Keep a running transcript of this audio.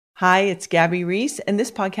Hi, it's Gabby Reese, and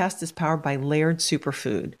this podcast is powered by Laird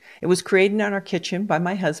Superfood. It was created in our kitchen by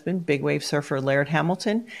my husband, big wave surfer Laird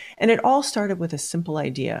Hamilton, and it all started with a simple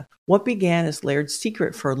idea. What began as Laird's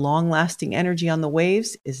secret for long-lasting energy on the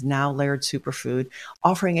waves is now Laird Superfood,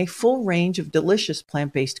 offering a full range of delicious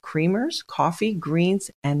plant-based creamers, coffee,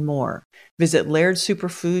 greens, and more. Visit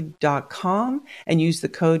lairdsuperfood.com and use the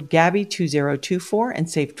code GABBY2024 and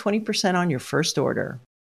save 20% on your first order.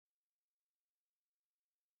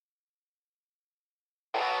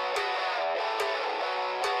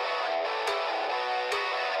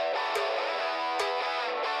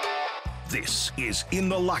 This is In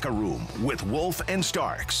the Locker Room with Wolf and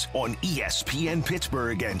Starks on ESPN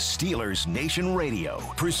Pittsburgh and Steelers Nation Radio.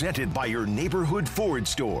 Presented by your neighborhood Ford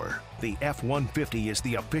store. The F-150 is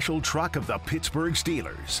the official truck of the Pittsburgh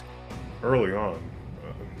Steelers. Early on,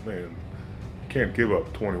 man, can't give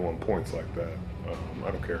up 21 points like that.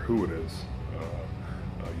 I don't care who it is.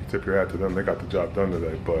 You tip your hat to them. They got the job done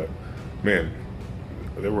today. But, man,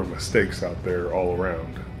 there were mistakes out there all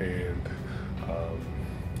around. And,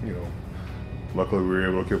 luckily we were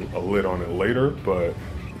able to get a lid on it later, but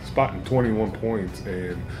spotting 21 points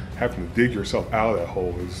and having to dig yourself out of that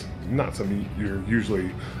hole is not something you're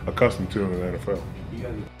usually accustomed to in the NFL.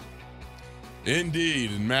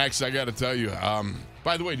 Indeed. And Max, I got to tell you,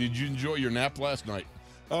 by the way, did you enjoy your nap last night?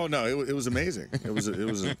 Oh, no, it was amazing. It was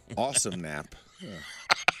an awesome nap. Yeah.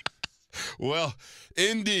 Well,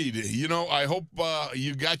 indeed. I hope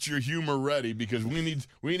you got your humor ready, because we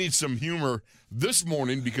need some humor this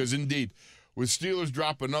morning, because indeed, with Steelers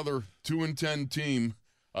drop another 2-10 team,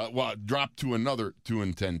 drop to another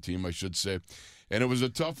 2-10 team, I should say. And it was a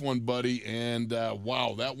tough one, buddy. And,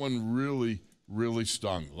 wow, that one really, really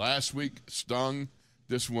stung. Last week stung.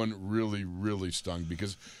 This one really, really stung.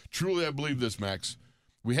 Because truly, I believe this, Max.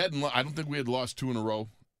 I don't think we had lost 2 in a row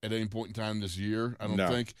at any point in time this year, I don't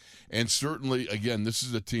think. And certainly, again, this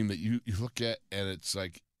is a team that you look at, and it's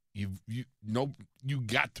like you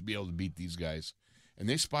got to be able to beat these guys. And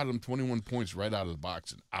they spotted them 21 points right out of the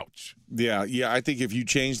box, and ouch. Yeah, I think if you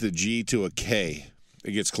change the G to a K,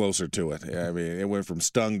 it gets closer to it. I mean, it went from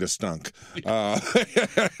stung to stunk. Good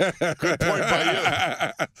point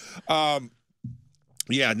by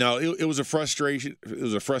you. It was a frustration. It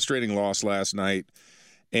was a frustrating loss last night,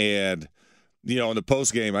 and in the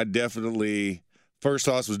post game, first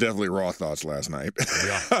thoughts was definitely raw thoughts last night.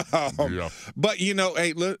 Yeah. But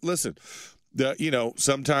hey, listen,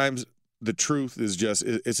 sometimes the truth is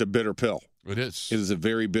it's a bitter pill. It is. It is a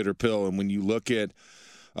very bitter pill. And when you look at,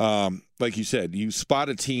 like you said, you spot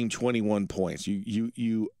a team 21 points.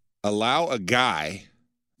 You allow a guy,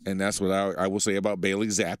 and that's what I will say about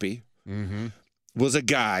Bailey Zappi, was a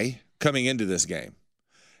guy coming into this game.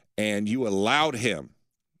 And you allowed him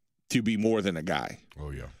to be more than a guy.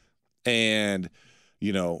 Oh, yeah. And,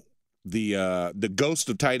 the ghost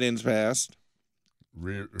of tight ends passed.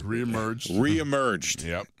 Reemerged.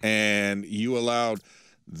 Yep. And you allowed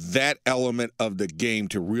that element of the game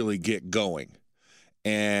to really get going.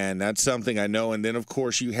 And that's something I know. And then, of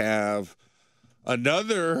course, you have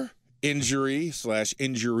another injuries at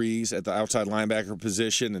the outside linebacker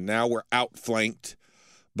position. And now we're outflanked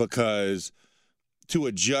because to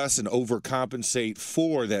adjust and overcompensate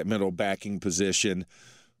for that middle backing position,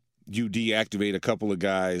 you deactivate a couple of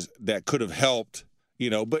guys that could have helped.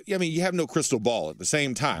 But, you have no crystal ball at the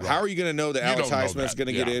same time. Right. How are you going to know that Alex Highsmith's going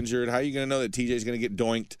to get injured? How are you going to know that TJ's going to get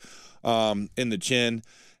doinked in the chin?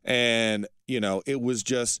 And, it was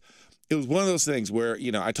one of those things where,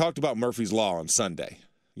 I talked about Murphy's Law on Sunday,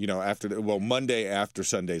 Monday after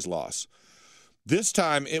Sunday's loss. This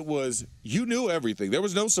time it was, you knew everything. There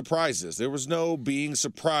was no surprises. There was no being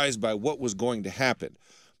surprised by what was going to happen.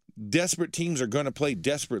 Desperate teams are going to play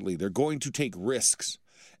desperately. They're going to take risks.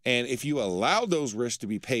 And if you allow those risks to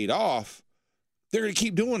be paid off, they're going to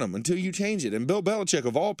keep doing them until you change it. And Bill Belichick,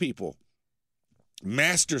 of all people,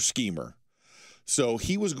 master schemer. So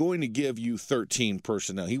he was going to give you 13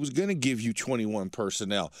 personnel. He was going to give you 21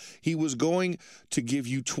 personnel. He was going to give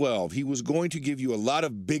you 12. He was going to give you a lot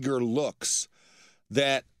of bigger looks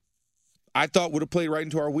that I thought would have played right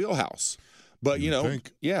into our wheelhouse. But, you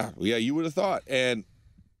would have thought. And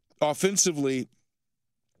offensively,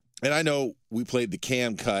 and I know we played the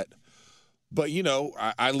Cam cut, but,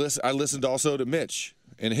 I listened also to Mitch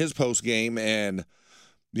in his post game, and,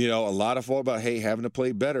 a lot of thought about, hey, having to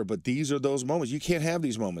play better. But these are those moments. You can't have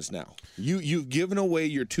these moments now. You've given away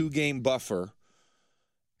your 2-game buffer,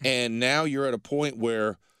 and now you're at a point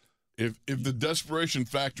where if the desperation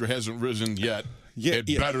factor hasn't risen yet,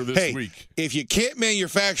 better this week. If you can't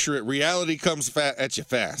manufacture it, reality comes at you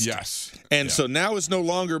fast. Yes. And so now it's no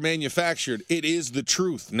longer manufactured. It is the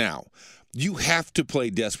truth now. You have to play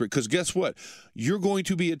desperate because guess what? You're going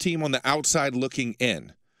to be a team on the outside looking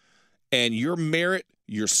in. And your merit,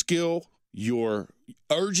 your skill, your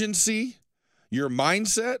urgency, your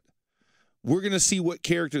mindset, we're going to see what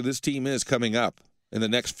character this team is coming up in the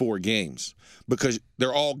next 4 games because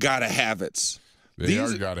they're all gotta have it's. They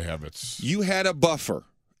are gotta have it's. You had a buffer,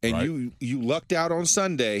 and right. you lucked out on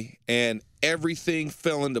Sunday, and everything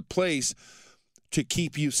fell into place to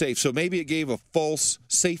keep you safe. So maybe it gave a false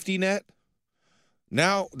safety net.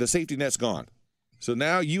 Now the safety net's gone. So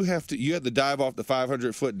now you have to dive off the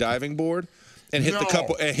 500-foot diving board and hit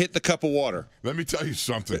the cup of water. Let me tell you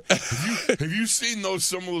something. Have you seen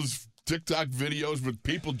some of those TikTok videos with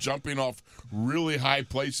people jumping off really high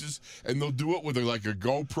places, and they'll do it with like a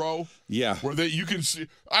GoPro? Yeah. Where you can see.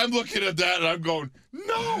 I'm looking at that and I'm going,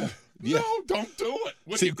 no. Yeah. No, don't do it.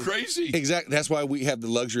 What, are you crazy? Exactly. That's why we have the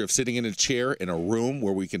luxury of sitting in a chair in a room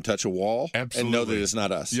where we can touch a wall and know that it's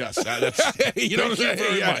not us. Yes. That's, you know what I'm saying?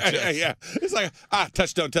 Very much. Yes. Yeah. It's like,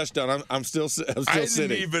 touchdown. I'm still sitting. I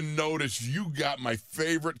didn't even notice you got my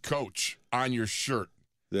favorite coach on your shirt.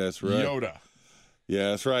 That's right. Yoda.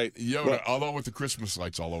 Yeah, that's right. Yoda, well, although with the Christmas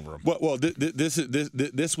lights all over him. Well, this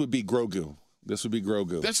would be Grogu. This would be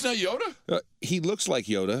Grogu. That's not Yoda? He looks like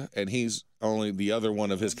Yoda, and he's only the other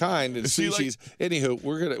one of his kind in species. Anywho,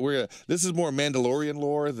 we're gonna. This is more Mandalorian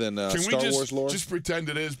lore than Star Wars lore. Just pretend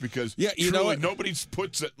it is because you know what? Nobody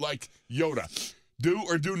puts it like Yoda. Do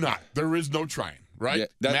or do not. There is no trying, right?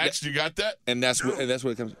 Yeah, Max, you got that? And that's what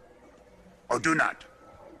it comes. Or do not.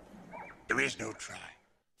 There is no try.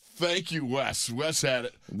 Thank you, Wes. Wes had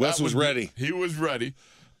it. Wes was ready. He was ready.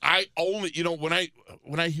 I only,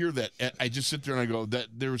 when I hear that, I just sit there and I go, that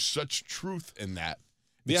there's such truth in that.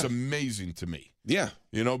 It's amazing to me. Yeah.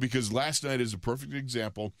 Because last night is a perfect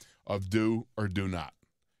example of do or do not.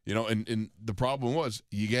 And the problem was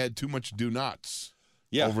you had too much do nots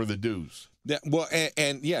over the do's. Yeah, well,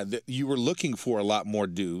 you were looking for a lot more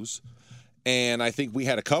do's. And I think we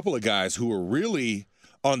had a couple of guys who were really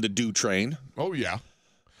on the do train. Oh, yeah.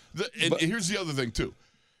 Here's the other thing, too.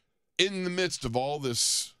 In the midst of all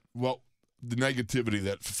this, the negativity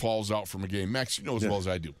that falls out from a game, Max, you know as well as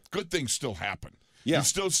I do, good things still happen. Yeah. You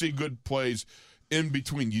still see good plays in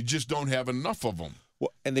between. You just don't have enough of them.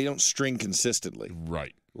 Well, and they don't string consistently.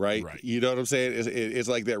 Right. You know what I'm saying? It's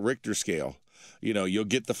like that Richter scale. You'll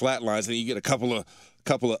get the flat lines, and then you get a couple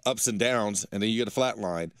of ups and downs, and then you get a flat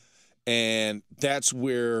line. And that's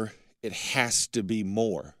where it has to be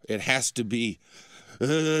more. It has to be like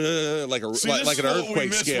an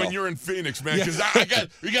earthquake scale. When you're in Phoenix, man, because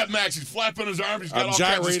we got Max. He's flapping his arms. He's got all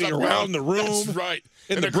gyrating kinds of stuff around the room. That's right.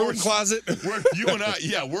 In the broom closet. You and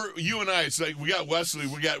I. It's like we got Wesley.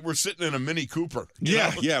 We're sitting in a Mini Cooper. We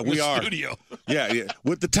are. Studio. Yeah,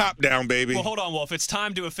 with the top down, baby. Well, hold on, Wolf. It's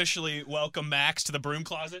time to officially welcome Max to the broom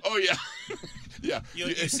closet. Oh yeah, yeah.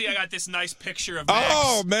 You see, I got this nice picture of Max.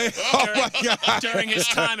 Oh man! Oh my God! During his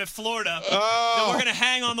time at Florida, that we're gonna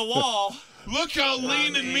hang on the wall. Look how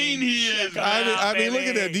lean and mean he is. I mean, look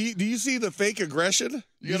at that. Do you see the fake aggression?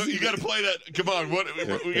 You got to play that. Come on,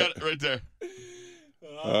 we got it right there.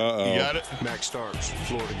 Uh-oh. You got it? Max Starks,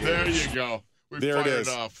 Florida Gators. There you go. There it is.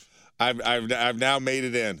 Off. I've now made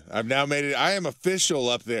it in. I am official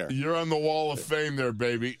up there. You're on the wall of fame there,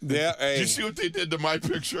 baby. Yeah. Hey. Did you see what they did to my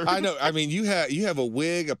picture? I know. I mean, you have a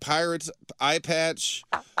wig, a Pirates eye patch.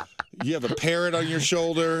 You have a parrot on your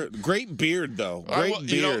shoulder. Great beard, though. Great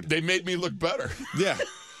beard. They made me look better. Yeah.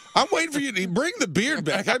 I'm waiting for you to bring the beard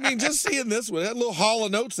back. I mean, just seeing this one, that little Hall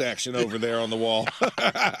of Notes action over there on the wall.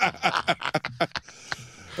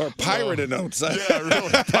 Or Pirate Notes. Yeah, really.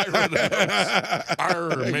 Pirate Notes.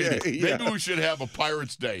 Arr, maybe. Maybe we should have a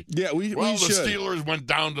Pirates Day. Yeah, we the should. Steelers went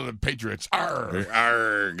down to the Patriots. Arr.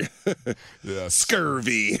 Arg. Yes.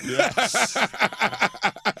 Scurvy. Yes.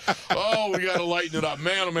 Oh, we got to lighten it up.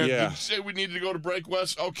 Man, oh, man. Yeah. Did you say we needed to go to break,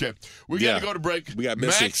 Wes? Okay. We got to go to break. We got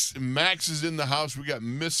Missy. Max is in the house. We got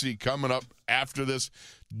Missy coming up after this.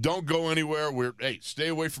 Don't go anywhere. Stay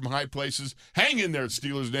away from high places. Hang in there at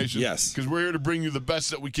Steelers Nation. Yes. Because we're here to bring you the best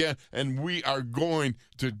that we can, and we are going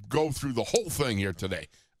to go through the whole thing here today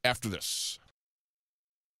after this.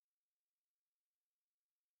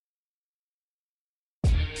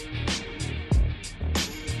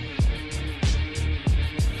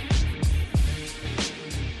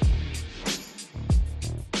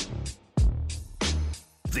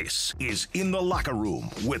 This is In the Locker Room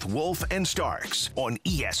with Wolf and Starks on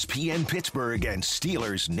ESPN Pittsburgh and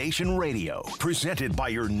Steelers Nation Radio. Presented by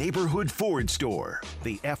your neighborhood Ford store.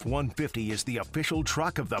 The F-150 is the official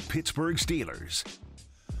truck of the Pittsburgh Steelers.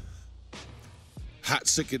 hot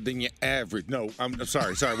sicker than your average. No, I'm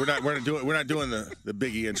sorry. We're not doing the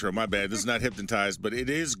Biggie intro. My bad. This is not hypnotized, but it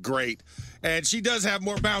is great. And she does have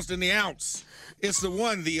more bounce than the ounce. It's the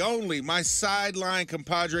one, the only, my sideline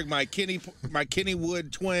compadre, my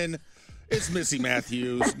Kennywood twin. It's Missy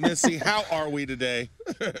Matthews. Missy, how are we today?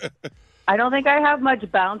 I don't think I have much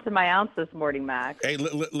bounce in my ounce this morning, Max. Hey,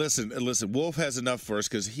 listen. Wolf has enough for us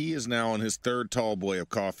because he is now on his third tall boy of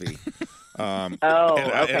coffee. Okay.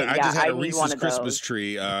 I just had a need Reese's Christmas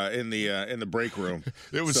tree in the break room.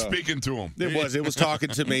 It was speaking to him. It was talking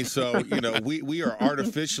to me. So we are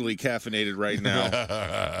artificially caffeinated right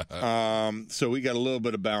now. So we got a little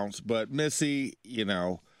bit of bounce. But Missy,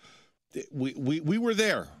 we were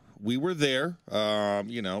there. We were there.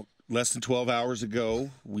 Less than 12 hours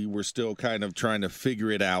ago, we were still kind of trying to figure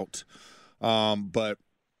it out. But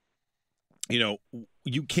you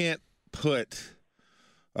can't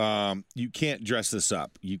dress this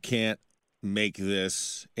up. You can't make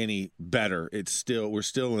this any better. We're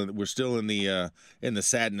still in the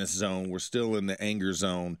sadness zone. We're still in the anger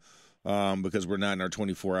zone because we're not in our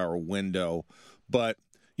 24-hour window. But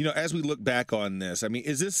as we look back on this, I mean,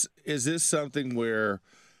 is this something where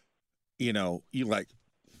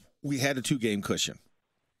we had a 2-game cushion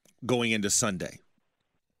going into Sunday.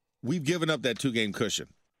 We've given up that 2-game cushion,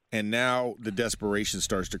 and now the desperation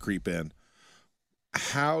starts to creep in.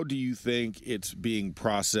 How do you think it's being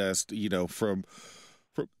processed, from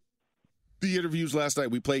the interviews last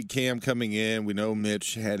night? We played Cam coming in. We know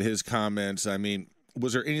Mitch had his comments. I mean,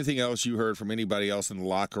 was there anything else you heard from anybody else in the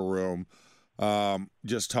locker room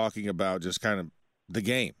just talking about just kind of the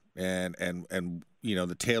game and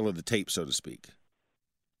the tail of the tape, so to speak?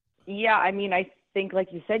 Yeah, I mean, I think,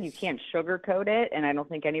 like you said, you can't sugarcoat it, and I don't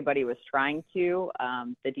think anybody was trying to.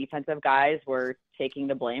 The defensive guys were taking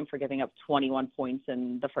the blame for giving up 21 points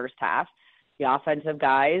in the first half. The offensive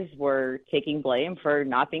guys were taking blame for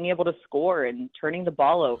not being able to score and turning the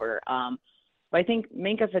ball over. But I think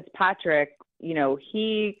Minkah Fitzpatrick,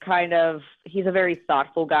 he's a very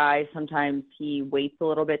thoughtful guy. Sometimes he waits a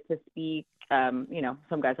little bit to speak. Some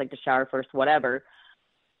guys like to shower first, whatever.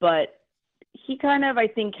 But he kind of, I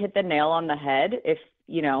think, hit the nail on the head. If,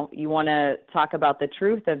 you want to talk about the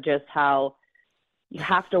truth of just how you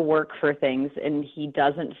have to work for things, and he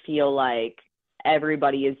doesn't feel like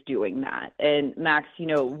everybody is doing that. And Max,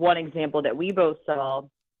 one example that we both saw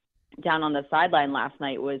down on the sideline last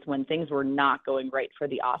night was when things were not going right for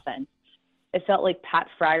the offense. It felt like Pat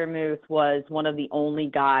Freiermuth was one of the only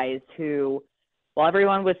guys who, while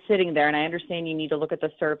everyone was sitting there, and I understand you need to look at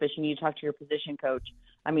the surface, you need to talk to your position coach.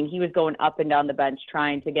 I mean, he was going up and down the bench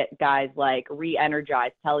trying to get guys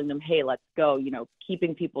re-energized, telling them, hey, let's go,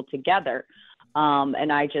 keeping people together.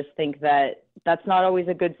 And I just think that that's not always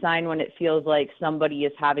a good sign when it feels like somebody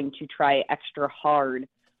is having to try extra hard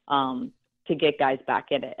to get guys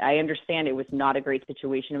back in it. I understand it was not a great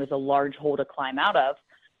situation. It was a large hole to climb out of.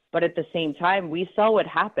 But at the same time, we saw what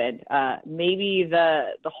happened. Maybe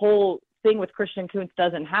the whole thing with Christian Kuntz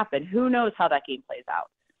doesn't happen. Who knows how that game plays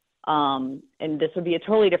out? And this would be a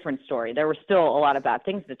totally different story. There were still a lot of bad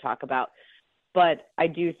things to talk about, but I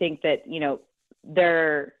do think that,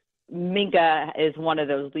 Minkah is one of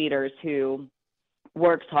those leaders who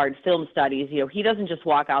works hard, film studies. He doesn't just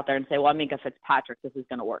walk out there and say, well, Minkah Fitzpatrick, this is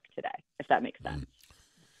going to work today, if that makes sense.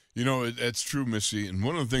 That's true, Missy. And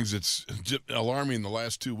one of the things that's alarming in the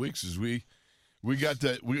last 2 weeks is we got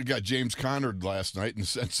James Conner last night in the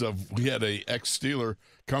sense of we had a ex-Steeler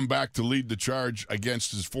come back to lead the charge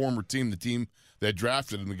against his former team, the team that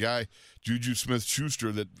drafted him, the guy Juju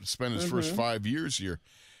Smith-Schuster that spent his first 5 years here.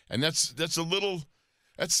 And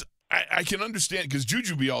I can understand because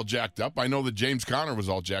Juju be all jacked up. I know that James Conner was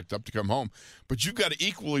all jacked up to come home, but you've got to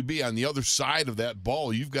equally be on the other side of that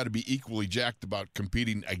ball. You've got to be equally jacked about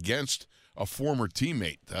competing against a former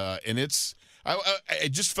teammate. And it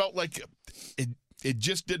just felt like it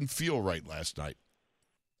just didn't feel right last night.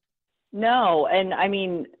 No, and I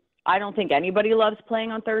mean, I don't think anybody loves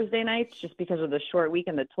playing on Thursday nights just because of the short week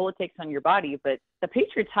and the toll it takes on your body. But the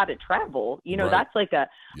Patriots had to travel. Right. That's like I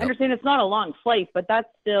understand it's not a long flight, but that's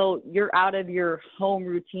still, you're out of your home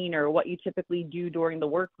routine or what you typically do during the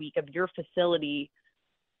work week of your facility.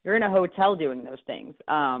 You're in a hotel doing those things.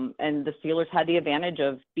 And the Steelers had the advantage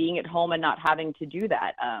of being at home and not having to do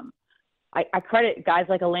that. I credit guys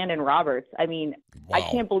like Landon Roberts. I mean, wow. I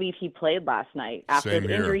can't believe he played last night after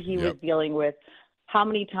the injury he was dealing with. How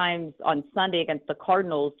many times on Sunday against the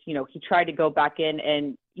Cardinals, he tried to go back in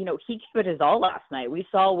and, he gave it his all last night. We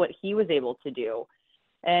saw what he was able to do.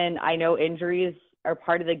 And I know injuries are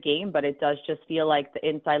part of the game, but it does just feel like the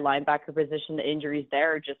inside linebacker position, the injuries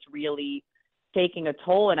there are just really taking a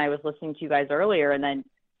toll. And I was listening to you guys earlier, and then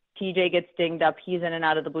TJ gets dinged up. He's in and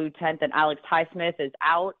out of the blue tent. And Alex Highsmith is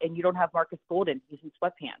out, and you don't have Marcus Golden. He's in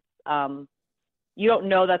sweatpants. You don't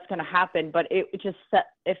know that's going to happen, but it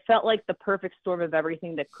felt like the perfect storm of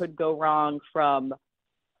everything that could go wrong, from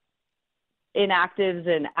inactives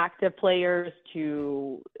and active players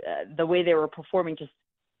to the way they were performing. Just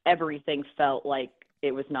everything felt like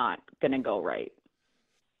it was not going to go right.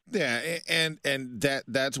 Yeah, and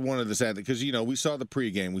that's one of the sad things, because, we saw the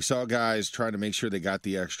pregame. We saw guys trying to make sure they got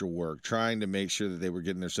the extra work, trying to make sure that they were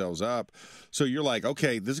getting themselves up. So you're like,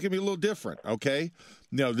 okay, this is going to be a little different, okay?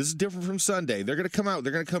 No, this is different from Sunday. They're going to come out.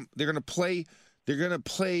 They're going to play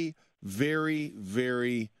very,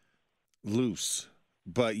 very loose,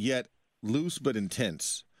 but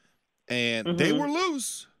intense. And they were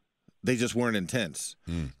loose. They just weren't intense.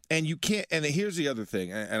 And you can't, and here's the other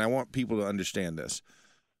thing, and I want people to understand this.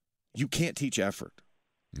 You can't teach effort.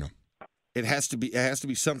 No. It has to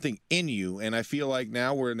be something in you, and I feel like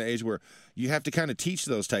now we're in the age where you have to kind of teach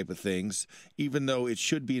those type of things, even though it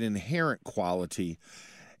should be an inherent quality.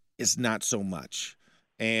 It's not so much.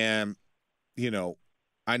 And,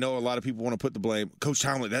 I know a lot of people want to put the blame, Coach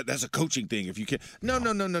Tomlin, that's a coaching thing. If you can, no.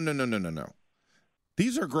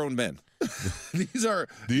 These are grown men. These are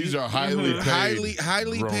highly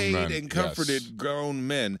paid men. and comforted grown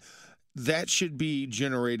men. That should be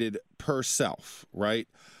generated per self, right?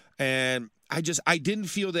 And I didn't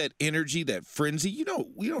feel that energy, that frenzy. You know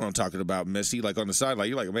what I'm talking about, Missy, like on the sideline.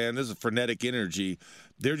 You're like, man, this is frenetic energy.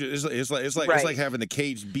 They're just it's like having the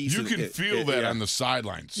caged beast. You can feel that on the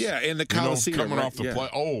sidelines. Yeah, in the Coliseum, coming right? off the play.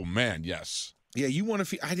 Oh man, yes. Yeah, you want to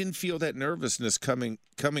feel. I didn't feel that nervousness coming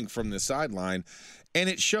from the sideline, and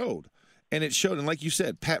it showed. And like you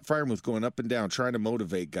said, Pat Fryermuth going up and down, trying to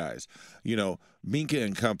motivate guys. Minka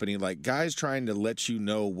and company, like guys trying to let you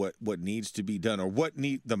know what needs to be done, or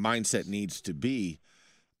the mindset needs to be,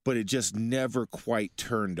 but it just never quite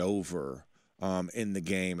turned over in the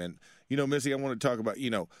game. And, Missy, I want to talk about,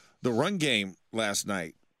 the run game last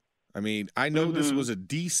night. I mean, I know this was a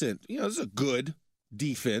decent, this is a good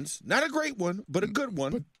defense. Not a great one, but a good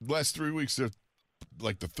one. But last 3 weeks, they're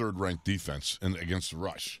like the third-ranked defense against the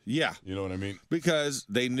rush. Yeah. You know what I mean? Because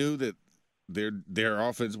they knew that their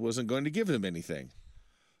offense wasn't going to give them anything.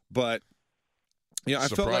 But, I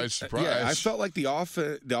felt like the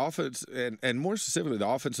offense, and more specifically the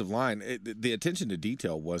offensive line, the attention to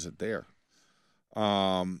detail wasn't there.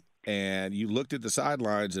 And you looked at the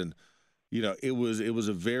sidelines, and, it was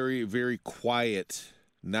a very, very quiet,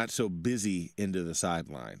 not so busy end of the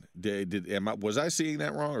sideline. Was I seeing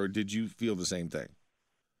that wrong, or did you feel the same thing?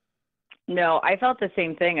 No, I felt the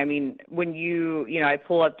same thing. I mean, when I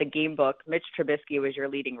pull up the game book, Mitch Trubisky was your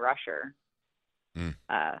leading rusher.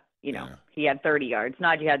 He had 30 yards.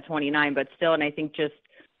 Najee had 29, but still, and I think just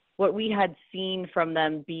what we had seen from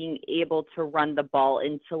them being able to run the ball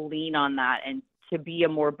and to lean on that and to be a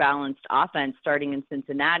more balanced offense starting in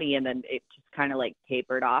Cincinnati, and then it just kind of like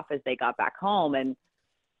tapered off as they got back home. And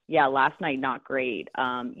yeah, last night, not great.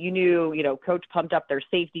 Coach pumped up their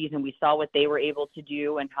safeties, and we saw what they were able to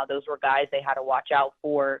do and how those were guys they had to watch out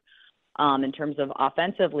for in terms of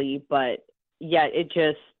offensively. But yeah, it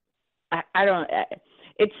just,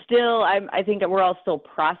 it's still, I think that we're all still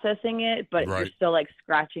processing it, but right. You're still like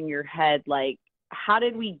scratching your head. Like, how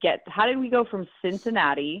did we go from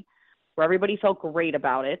Cincinnati, where everybody felt great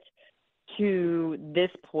about it, to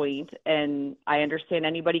this point? And I understand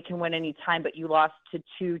anybody can win any time, but you lost to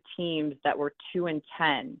two teams that were 2-10,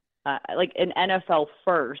 like an NFL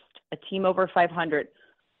first, a team over 500,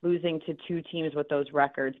 losing to two teams with those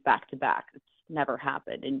records back to back. It's never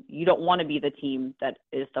happened. And you don't want to be the team that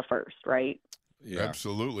is the first, right? Yeah.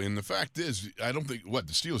 Absolutely. And the fact is, I don't think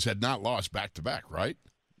the Steelers had not lost back to back, right?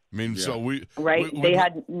 I mean, so they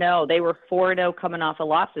were 4-0 coming off of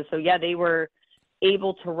losses. So yeah, they were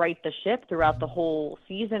able to right the ship throughout the whole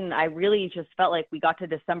season. I really just felt like we got to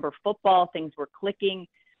December football, things were clicking.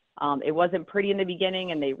 It wasn't pretty in the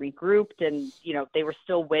beginning, and they regrouped, and they were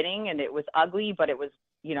still winning, and it was ugly, but it was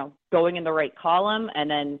going in the right column. And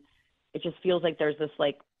then it just feels like there's this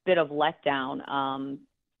like bit of letdown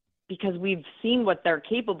because we've seen what they're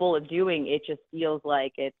capable of doing. It just feels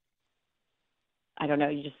like it's, I don't know.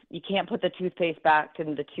 You can't put the toothpaste back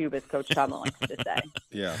in the tube, as Coach Tomlin likes to say.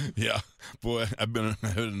 Yeah. Yeah. Boy, I've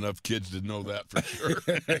had enough kids to know that for sure.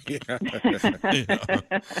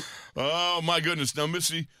 Yeah. Oh, my goodness. Now,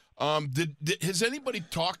 Missy, has anybody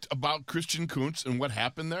talked about Christian Kuntz and what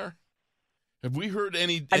happened there? Have we heard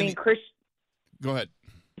any? Go ahead.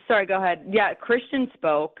 Sorry, go ahead. Yeah, Christian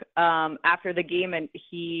spoke after the game, and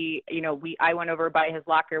I went over by his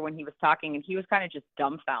locker when he was talking, and he was kind of just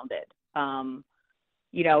dumbfounded.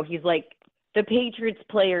 He's like, the Patriots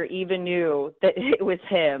player even knew that it was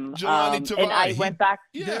him. Jelani Tavai. And I went back.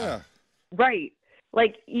 Yeah. Right.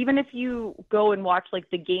 Like, even if you go and watch, like,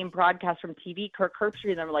 the game broadcast from TV, Kirk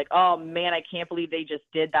Herbstreit and them are like, oh, man, I can't believe they just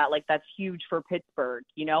did that. Like, that's huge for Pittsburgh,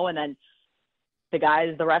 you know? And then the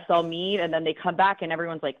refs all meet, and then they come back, and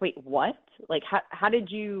everyone's like, wait, what? Like, how did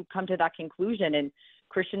you come to that conclusion? And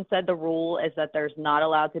Christian said the rule is that there's not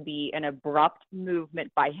allowed to be an abrupt movement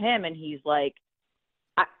by him. And he's like,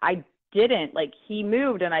 I didn't. Like, he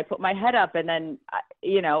moved, and I put my head up, and then,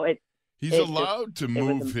 He's allowed to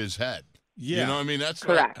move his head. Yeah. You know what I mean? That's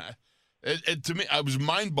correct. To me, I was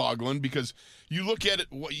mind-boggling because you look at it,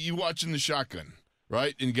 you watching the shotgun,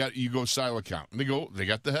 right? And you go silent count. And they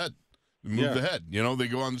got the head. Move the head. You know, they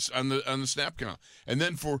go on the snap count. And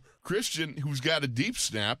then for Christian, who's got a deep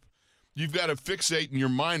snap, you've got to fixate in your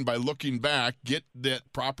mind by looking back, get that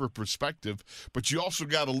proper perspective, but you also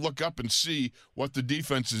got to look up and see what the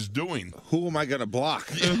defense is doing. Who am I going to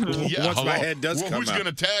block? Yeah, once my head does come who's out.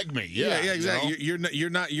 going to tag me? Yeah, exactly. You know?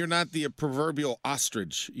 You're not the proverbial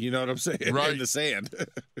ostrich. You know what I'm saying? Right. In the sand.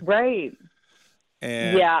 Right.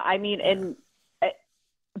 And yeah, I mean,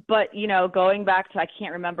 but going back to, I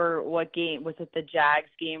can't remember what game was it, the Jags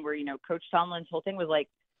game where Coach Tomlin's whole thing was like,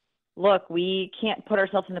 look, we can't put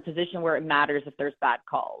ourselves in a position where it matters if there's bad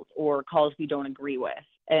calls or calls we don't agree with.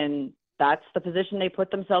 And that's the position they put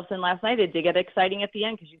themselves in last night. It did get exciting at the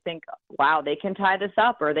end because you think, wow, they can tie this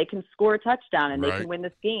up or they can score a touchdown and they can win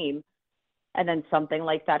this game. And then something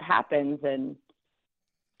like that happens. And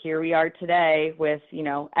here we are today with,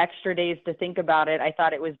 extra days to think about it. I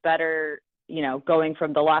thought it was better, going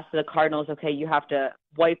from the loss to the Cardinals. Okay, you have to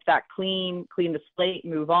wipe that clean the slate,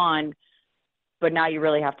 move on. But now you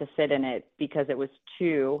really have to sit in it because it was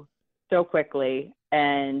so quickly,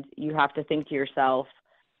 and you have to think to yourself,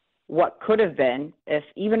 what could have been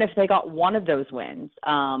even if they got one of those wins,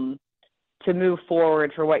 to move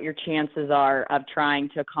forward for what your chances are of trying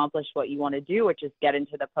to accomplish what you want to do, which is get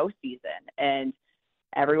into the postseason. And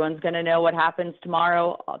everyone's going to know what happens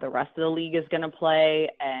tomorrow. The rest of the league is going to play,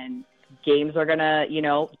 and games are going to,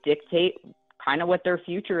 dictate kind of what their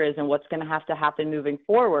future is and what's going to happen moving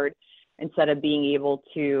forward, instead of being able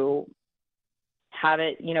to have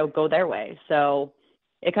it, go their way. So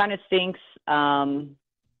it kind of stinks. And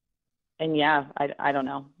yeah, I don't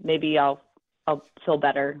know. Maybe I'll feel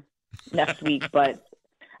better next week. But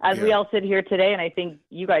as we all sit here today, and I think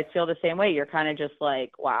you guys feel the same way, you're kind of just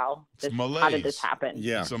like, wow, how did this happen?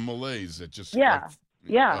 Yeah. It's a malaise that just Shock.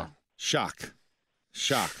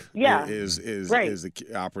 Yeah. is the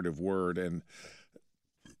operative word. And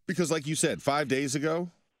because like you said, 5 days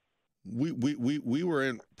ago, we were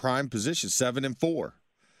in prime position, 7-4,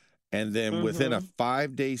 and then within a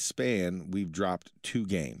 5-day span, we've dropped 2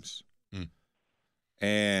 games,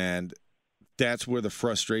 and that's where the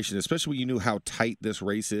frustration, especially when you knew how tight this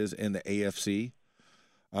race is in the AFC,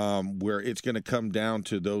 where it's going to come down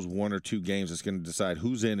to those 1 or 2 games that's going to decide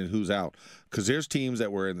who's in and who's out. Because there's teams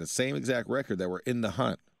that were in the same exact record that were in the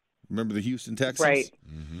hunt. Remember the Houston Texans? Right.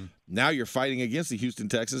 Mm-hmm. Now you're fighting against the Houston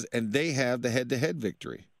Texans, and they have the head-to-head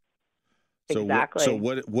victory. So exactly.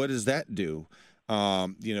 What does that do?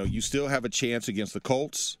 You still have a chance against the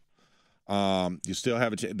Colts. You still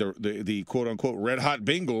have the quote unquote red hot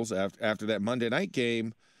Bengals after that Monday night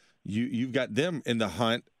game. You've got them in the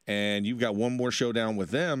hunt, and you've got one more showdown with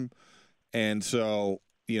them. And so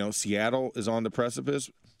Seattle is on the precipice.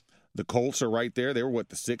 The Colts are right there. They were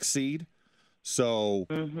the 6th seed. So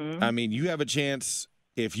I mean, you have a chance.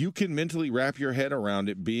 If you can mentally wrap your head around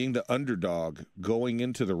it being the underdog going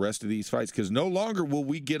into the rest of these fights, because no longer will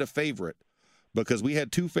we get a favorite, because we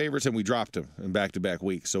had 2 favorites and we dropped them in back-to-back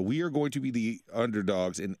weeks. So we are going to be the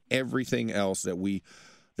underdogs in everything else that we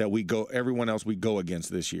everyone else we go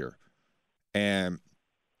against this year. And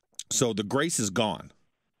so the grace is gone,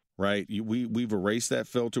 right? We've erased that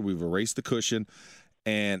filter. We've erased the cushion.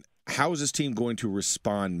 And how is this team going to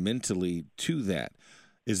respond mentally to that?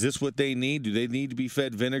 Is this what they need? Do they need to be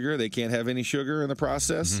fed vinegar? They can't have any sugar in the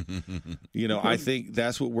process. I think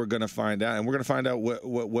that's what we're going to find out, and we're going to find out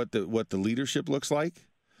what the leadership looks like,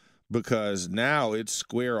 because now it's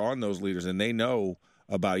square on those leaders, and they know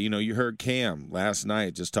about. You heard Cam last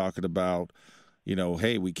night just talking about,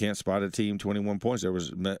 hey, we can't spot a team 21 points. There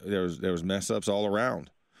was mess ups all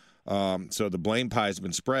around. So the blame pie has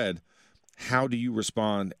been spread. How do you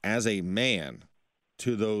respond as a man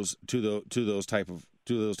to those type of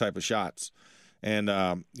shots? And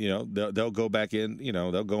they'll go back in.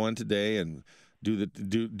 They'll go in today and do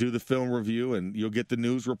the film review, and you'll get the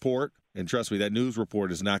news report. And trust me, that news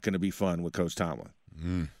report is not going to be fun with Coach Tomlin.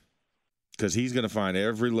 because he's going to find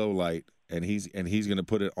every low light, and he's going to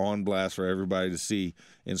put it on blast for everybody to see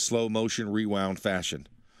in slow motion rewound fashion.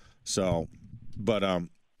 So, but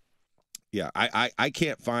yeah, I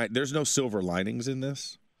can't find. There's no silver linings in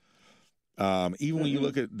this. Even when you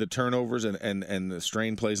look at the turnovers and the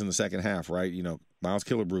strain plays in the second half, right? You know, Miles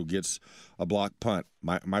Killebrew gets a block punt.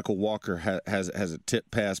 Michael Walker has a tip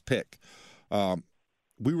pass pick.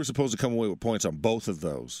 We were supposed to come away with points on both of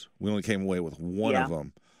those. We only came away with one of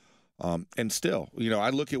them. And still, you know, I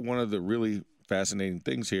look at one of the really fascinating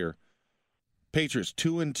things here. Patriots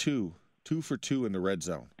 2-2, 2 for 2 in the red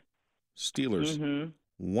zone. Steelers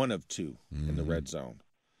 1 of 2 in the red zone.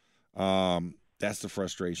 That's the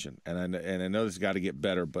frustration, and I know this got to get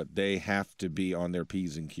better, but they have to be on their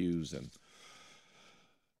P's and Q's. And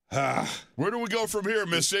where do we go from here,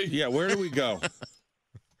 Missy? Yeah, where do we go?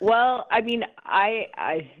 Well, I mean,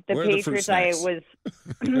 the Patriots,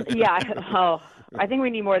 I think we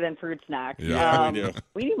need more than fruit snacks. Yeah, we do.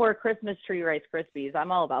 We need more Christmas tree Rice Krispies.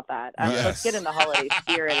 I'm all about that. Yes. Let's get in the holiday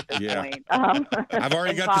spirit at this point. I've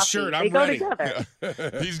already got the shirt. I'm ready.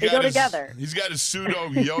 They go together. He's got his pseudo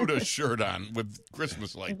Yoda shirt on with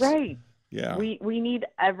Christmas lights. Right. Yeah. We need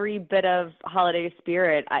every bit of holiday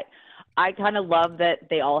spirit. I kind of love that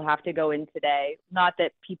they all have to go in today. Not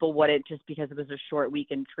that people wouldn't just because it was a short week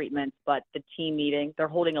in treatments, but the team meeting, they're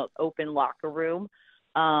holding an open locker room.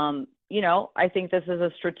 You know, I think this is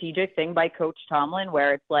a strategic thing by Coach Tomlin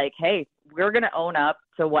where it's like, hey, we're going to own up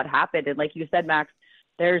to what happened. And like you said, Max,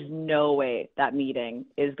 there's no way that meeting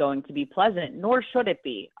is going to be pleasant, nor should it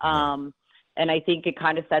be. And I think it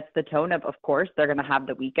kind of sets the tone of course, they're going to have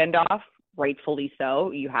the weekend off, rightfully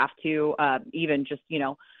so. You have to even just, you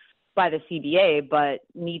know, by the CBA, but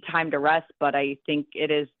need time to rest. But I think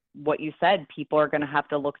it is what you said. People are going to have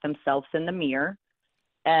to look themselves in the mirror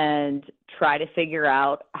and try to figure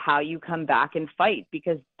out how you come back and fight,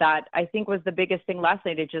 because that, I think, was the biggest thing last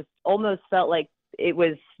night. It just almost felt like it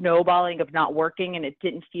was snowballing of not working, and it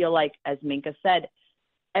didn't feel like, as Minka said,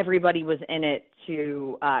 everybody was in it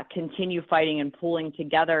to continue fighting and pulling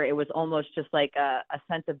together. It was almost just like a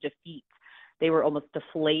sense of defeat. They were almost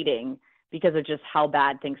deflating because of just how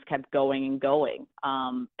bad things kept going and going.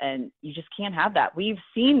 And you just can't have that. We've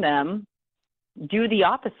seen them do the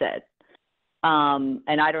opposite.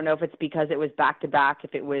 And I don't know if it's because it was back-to-back,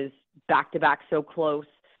 if it was back-to-back so close,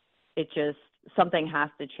 it just, something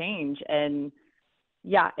has to change. And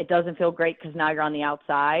yeah, it doesn't feel great because now you're on the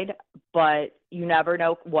outside, but you never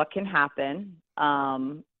know what can happen.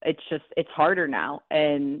 It's harder now.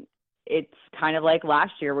 And it's kind of like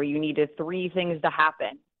last year where you needed 3 things to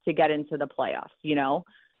happen to get into the playoffs. You know,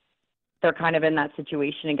 they're kind of in that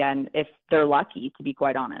situation again, if they're lucky, to be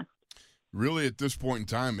quite honest. Really, at this point in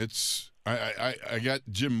time, it's, I got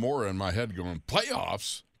Jim Mora in my head going,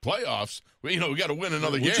 playoffs. Well, you know, we got to win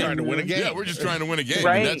another game. We're trying to win a game. Yeah, we're just trying to win a game.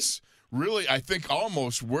 Right. And that's really, I think,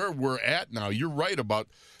 almost where we're at now. You're right about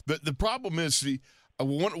the problem is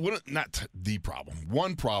one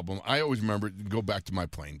problem. I always remember, go back to my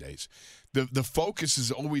playing days. The focus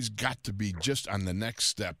has always got to be just on the next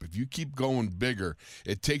step. If you keep going bigger,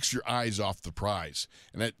 it takes your eyes off the prize.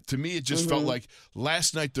 And to me, it just felt like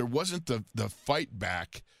last night there wasn't the fight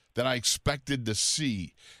back that I expected to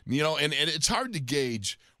see. You know, and it's hard to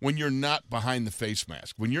gauge when you're not behind the face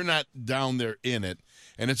mask, when you're not down there in it,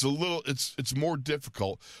 and it's more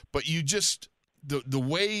difficult. But you just the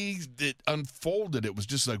way that unfolded, it was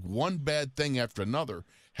just like one bad thing after another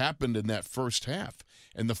happened in that first half.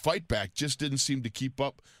 And the fight back just didn't seem to keep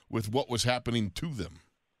up with what was happening to them.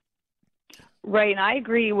 Right, and I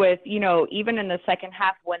agree with, you know, even in the second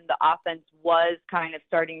half when the offense was kind of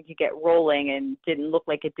starting to get rolling and didn't look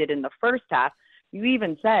like it did in the first half, you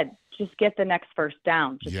even said, just get the next first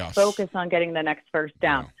down. Just focus on getting the next first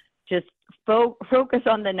down. Yeah. Just focus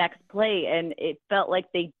on the next play. And it felt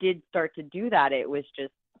like they did start to do that. It was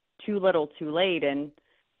just too little too late. And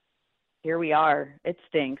here we are. It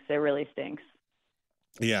stinks. It really stinks.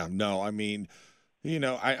 Yeah, no, I mean, you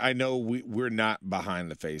know, I know we're not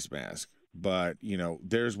behind the face mask, but, you know,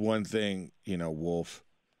 there's one thing, you know, Wolf,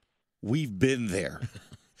 we've been there.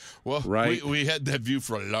 Well, right? we had that view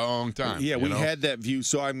for a long time. Yeah, we had that view.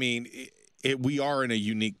 So, I mean, we are in a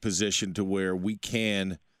unique position to where we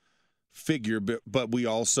can figure, but we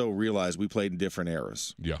also realize we played in different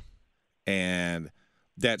eras. Yeah. And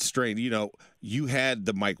that strain, you know, you had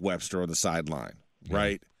the Mike Webster on the sideline,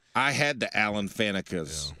 right? I had the Alan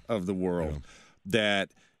Fanekas of the world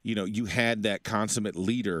that, you know, you had that consummate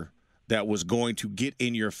leader that was going to get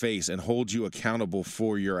in your face and hold you accountable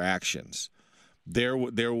for your actions. there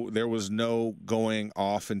was no going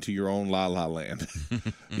off into your own la la land.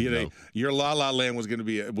 No. Your la la land was going to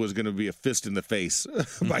be a fist in the face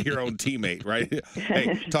by your own teammate, right?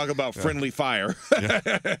 Hey, talk about friendly fire.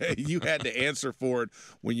 You had to answer for it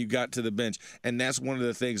when you got to the bench, and that's one of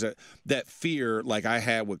the things that fear, like I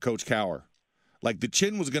had with Coach Cower. Like the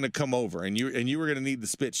chin was going to come over, and you were going to need the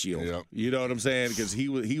spit shield. Yep. You know what I'm saying? Because he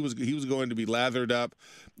was going to be lathered up,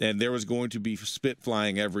 and there was going to be spit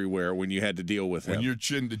flying everywhere when you had to deal with him. When you're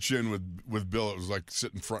chin to chin with Bill, it was like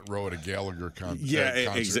sitting front row at a Gallagher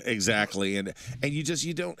concert. Exactly. And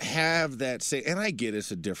you don't have that say. And I get it's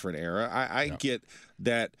a different era. I get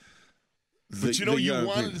that. But you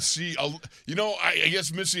wanted to see, I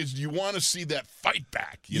guess, Missy, you want to see that fight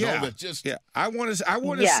back. I want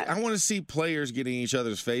to see players getting each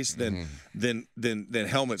other's face than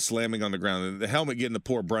helmet slamming on the ground and the helmet getting the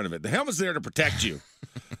poor brunt of it. The helmet's there to protect you.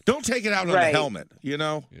 Don't take it out on the helmet.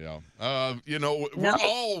 Yeah. We're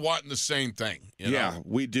all wanting the same thing. Yeah,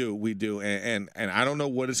 we do. And I don't know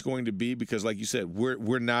what it's going to be because, like you said,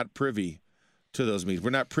 we're not privy to those meetings.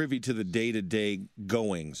 We're not privy to the day-to-day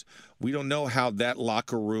goings. We don't know how that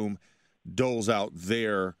locker room doles out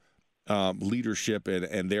their leadership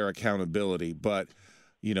and their accountability. But,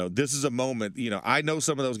 this is a moment, I know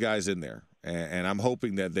some of those guys in there, and I'm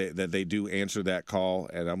hoping that they do answer that call.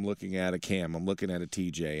 And I'm looking at a Cam, I'm looking at a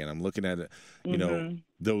TJ, and I'm looking at,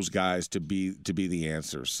 those guys to be the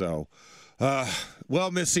answer. So,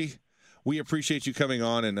 Missy, we appreciate you coming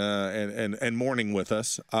on and mourning with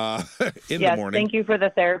us in the morning. Thank you for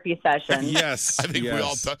the therapy session. Yes, I think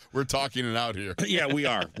we're talking it out here. Yeah, we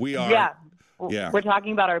are. Yeah, we're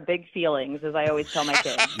talking about our big feelings, as I always tell my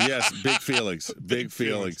kids. Yes, big feelings, big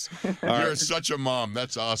feelings. You're such a mom.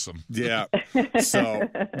 That's awesome. Yeah. So,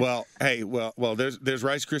 there's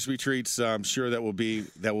Rice Krispie treats. I'm sure that will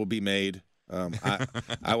be made.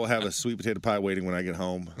 I will have a sweet potato pie waiting when I get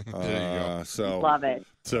home. Love it.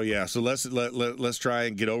 So let's try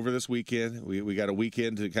and get over this weekend. We got a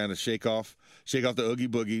weekend to kind of shake off the oogie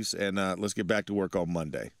boogies, and let's get back to work on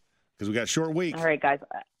Monday because we got a short week. All right, guys.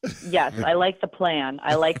 Yes, I like the plan.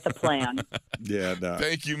 Yeah. No.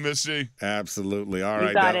 Thank you, Missy. Absolutely. All right.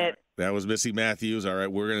 You got it. That was Missy Matthews. All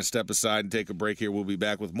right, we're going to step aside and take a break here. We'll be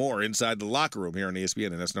back with more Inside the Locker Room here on ESPN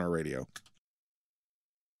and SNR Radio.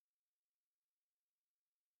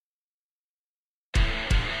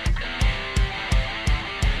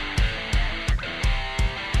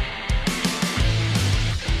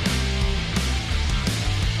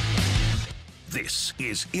 This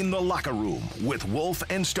is In the Locker Room with Wolf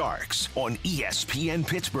and Starks on ESPN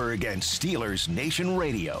Pittsburgh and Steelers Nation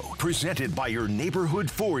Radio. Presented by your neighborhood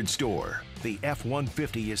Ford store. The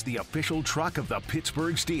F-150 is the official truck of the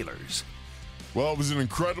Pittsburgh Steelers. Well, it was an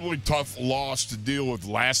incredibly tough loss to deal with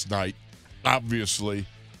last night, obviously.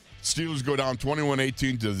 Steelers go down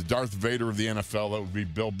 21-18 to the Darth Vader of the NFL. That would be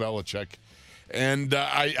Bill Belichick. And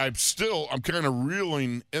I'm kind of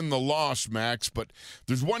reeling in the loss, Max. But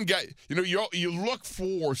there's one guy, you look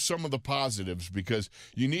for some of the positives because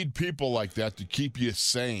you need people like that to keep you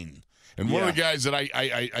sane. And one of the guys that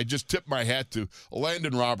I just tipped my hat to,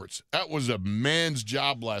 Landon Roberts. That was a man's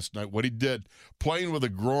job last night. What he did, playing with a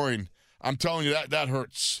groin. I'm telling you that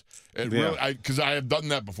hurts. Really, because I have done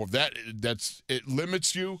that before. It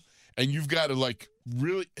limits you, and you've got to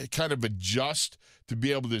really kind of adjust to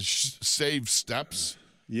be able to save steps.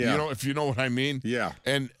 Yeah. If you know what I mean. Yeah.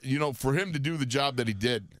 And for him to do the job that he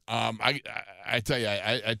did, I tell you,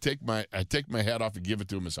 I take my hat off and give it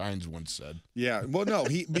to him, as Hines once said. Yeah. Well, no,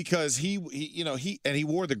 he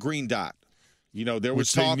wore the green dot. There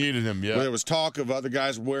was talk. They needed him. Yeah. There was talk of other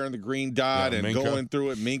guys wearing the green dot and Minka. Going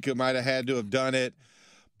through it. Minka might have had to have done it,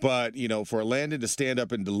 but for Landon to stand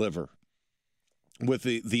up and deliver with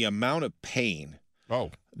the amount of pain.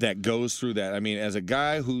 That goes through that. I mean, as a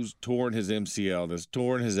guy who's torn his MCL, that's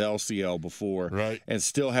torn his LCL before, right, and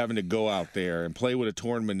still having to go out there and play with a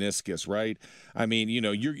torn meniscus, right? I mean,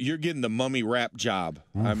 you're getting the mummy wrap job.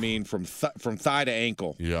 Oof. I mean, from thigh to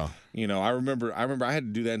ankle. Yeah. I remember I had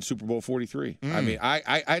to do that in Super Bowl 43. I mean,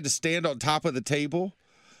 I had to stand on top of the table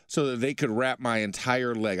so that they could wrap my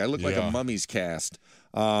entire leg. I looked like a mummy's cast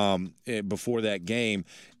before that game,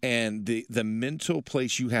 and the mental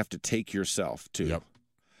place you have to take yourself to. Yep.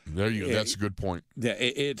 There you go. That's a good point. Yeah,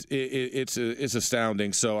 it's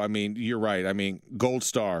astounding. So I mean, you're right. I mean, gold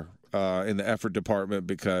star in the effort department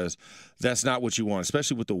because that's not what you want,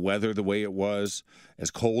 especially with the weather the way it was, as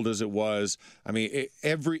cold as it was. I mean,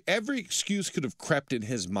 every excuse could have crept in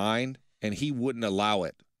his mind, and he wouldn't allow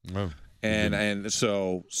it. Oh. And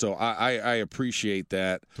so I appreciate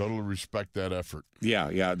that. Totally respect that effort.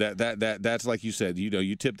 Yeah. That's like you said.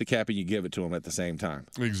 You tip the cap and you give it to him at the same time.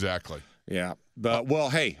 Exactly. Yeah. But, well,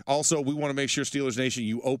 hey, also we want to make sure, Steelers Nation,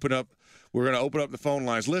 we're going to open up the phone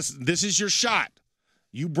lines. Listen, this is your shot.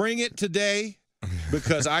 You bring it today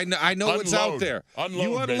because I know what's out there.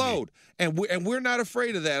 You unload. Baby. And we're not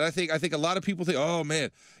afraid of that. I think a lot of people think, oh, man.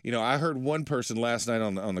 I heard one person last night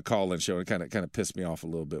on the call-in show, and it kind of pissed me off a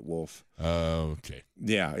little bit, Wolf. Okay.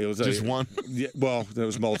 Yeah. It was just one? Yeah, well, there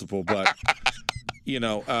was multiple, but...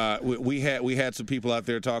 we had some people out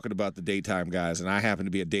there talking about the daytime guys, and I happen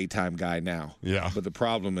to be a daytime guy now. Yeah. But the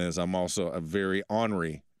problem is I'm also a very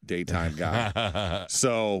ornery daytime guy.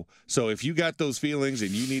 so if you got those feelings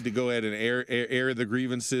and you need to go ahead and air the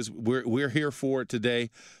grievances, we're here for it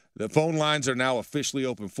today. The phone lines are now officially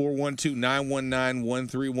open,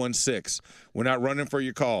 412-919-1316. We're not running for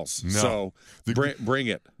your calls. No. So bring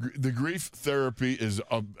it. The grief therapy is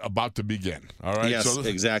about to begin. All right? Yes,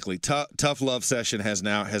 exactly. Tough love session has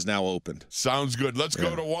now opened. Sounds good. Let's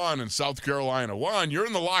go to Juan in South Carolina. Juan, you're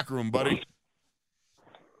in the locker room, buddy.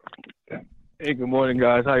 Hey, good morning,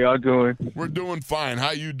 guys. How y'all doing? We're doing fine.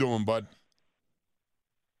 How you doing, bud?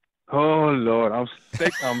 Oh Lord, I'm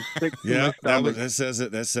sick. Yeah, that says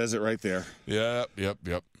it. That says it right there. Yep.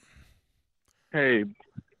 Hey,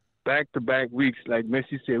 back-to-back weeks, like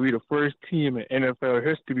Messi said, we the first team in NFL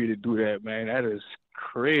history to do that, man. That is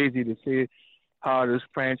crazy to see how this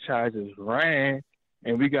franchise is ran,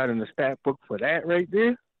 and we got in the stat book for that right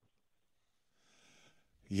there.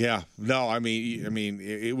 Yeah, no, I mean,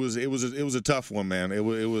 it was a tough one, man. It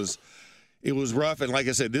was rough, and like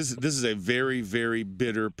I said, this is a very, very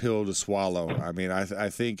bitter pill to swallow. I mean, I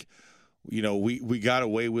think, we got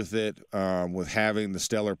away with it with having the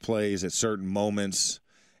stellar plays at certain moments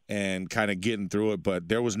and kind of getting through it, but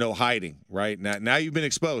there was no hiding, right? Now you've been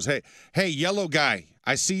exposed. Hey, yellow guy,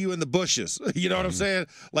 I see you in the bushes. You know what I'm saying?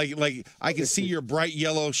 Like I can see your bright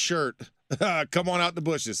yellow shirt. Come on out the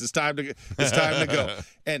bushes. It's time to go.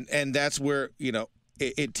 And that's where,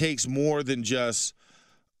 it takes more than just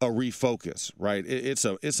a refocus, right? It's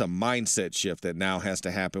a mindset shift that now has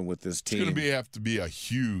to happen with this team. It's going to have to be a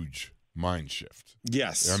huge mind shift.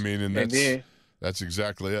 Yes. I mean, and that's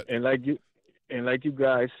exactly it. And like you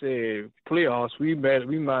guys said, playoffs, we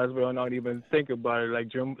might as well not even think about it.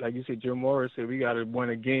 Like you said, Jim Morris said, we got to win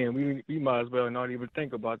again. We might as well not even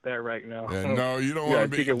think about that right now. Yeah, no, you don't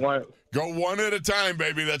want to go one at a time,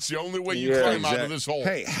 baby. That's the only way you climb out of this hole.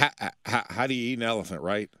 Hey, how do you eat an elephant,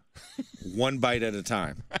 right? One bite at a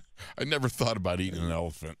time. I never thought about eating an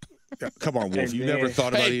elephant. Come on, Wolf. You never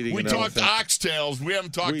thought about eating an elephant. We talked oxtails. We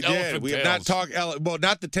haven't talked elephant tails. We have not talked well,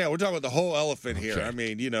 not the tail. We're talking about the whole elephant here. Okay. I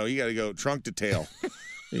mean, you got to go trunk to tail.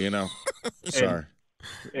 Sorry.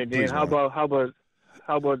 And then how about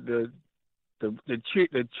the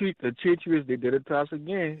Patriots? They did it to us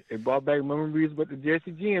again. They brought back memories with the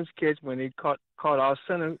Jesse James catch when they caught our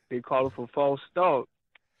center. They called it for false start.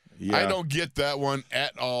 Yeah. I don't get that one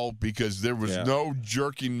at all because there was no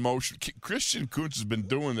jerking motion. Christian Kuntz has been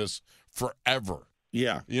doing this forever.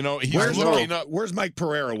 Yeah. He's looking up. Where's Mike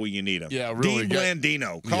Pereira when you need him? Yeah, really. Dean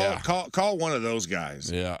Blandino. Call one of those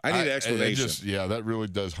guys. Yeah. I need an explanation. That really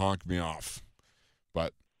does honk me off.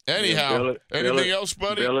 But anyhow, anything else,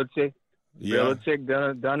 buddy? Belichick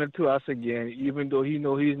done it to us again. Even though he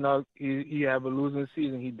have a losing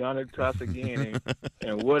season, he done it to us again.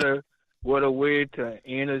 and what a way to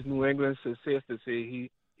end his New England success to say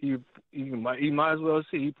he might as well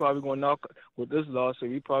say he probably going to knock with this loss, so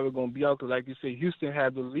he probably going to be out because, like you say, Houston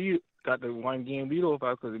had the lead, got the one-game lead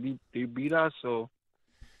over because they beat us. So,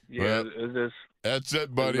 it's just that's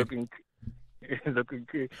it, buddy. Looking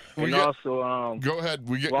good. And also, go ahead.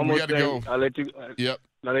 We got to go. I'll let you. Yep.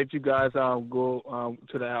 I'll let you guys go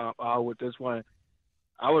to the hour with this one.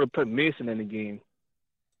 I would have put Mason in the game.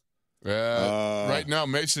 Right now,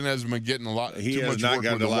 Mason hasn't been getting a lot. He too has much not work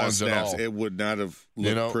gotten with a the lot of ones at snaps. all. It would not have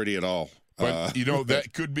looked pretty at all. But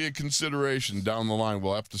that could be a consideration down the line.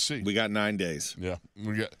 We'll have to see. We got 9 days. Yeah,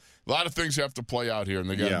 we got a lot of things have to play out here, and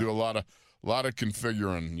they got to do a lot of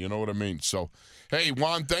configuring. You know what I mean? So, hey,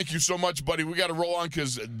 Juan, thank you so much, buddy. We got to roll on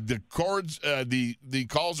because the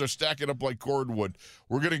calls are stacking up like cordwood.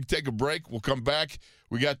 We're going to take a break. We'll come back.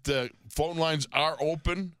 We got the phone lines are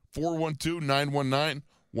open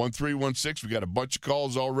 412-919-1316. We got a bunch of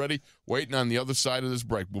calls already waiting on the other side of this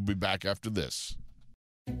break. We'll be back after this.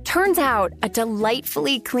 Turns out a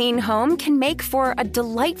delightfully clean home can make for a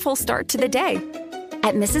delightful start to the day.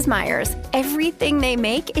 At Mrs. Meyer's, everything they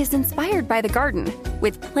make is inspired by the garden.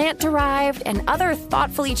 With plant-derived and other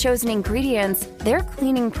thoughtfully chosen ingredients, their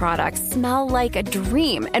cleaning products smell like a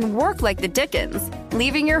dream and work like the Dickens,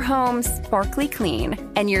 leaving your home sparkly clean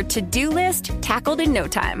and your to-do list tackled in no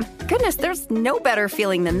time. Goodness, there's no better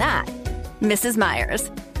feeling than that. Mrs. Meyer's,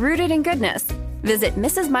 rooted in goodness, Visit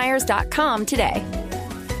mrsmeyers.com today.